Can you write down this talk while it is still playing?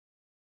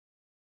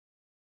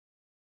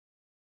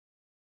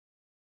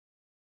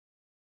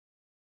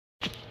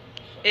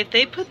If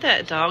they put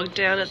that dog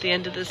down at the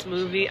end of this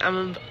movie,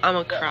 I'm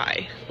a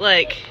cry.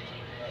 Like,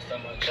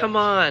 come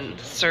on,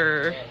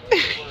 sir.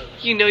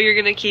 You know you're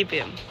gonna keep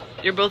him.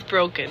 You're both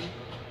broken.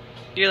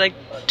 You're like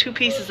two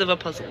pieces of a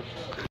puzzle.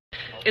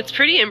 It's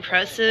pretty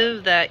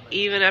impressive that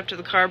even after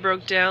the car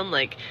broke down,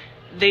 like,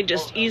 they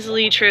just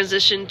easily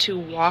transitioned to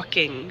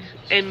walking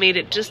and made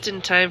it just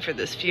in time for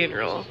this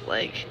funeral.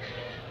 Like,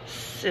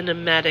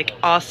 cinematic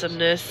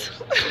awesomeness.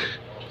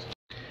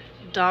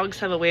 Dogs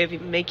have a way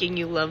of making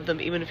you love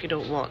them even if you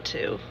don't want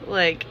to.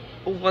 Like,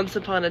 once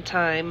upon a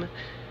time,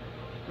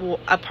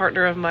 a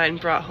partner of mine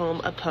brought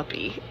home a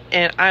puppy,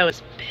 and I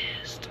was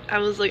pissed. I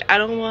was like, I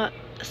don't want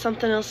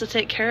something else to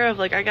take care of.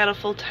 Like, I got a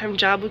full-time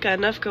job, we got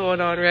enough going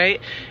on, right?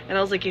 And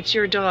I was like, it's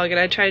your dog, and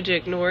I tried to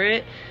ignore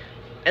it,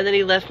 and then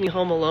he left me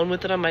home alone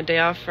with it on my day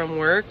off from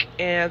work,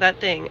 and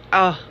that thing,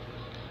 oh,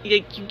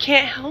 you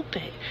can't help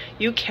it.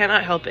 You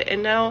cannot help it.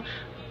 And now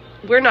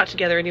we're not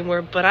together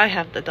anymore, but I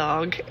have the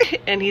dog,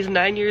 and he's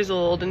 9 years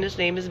old, and his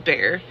name is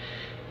Bear,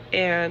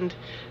 and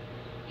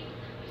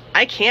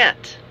I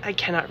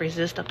cannot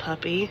resist a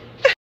puppy.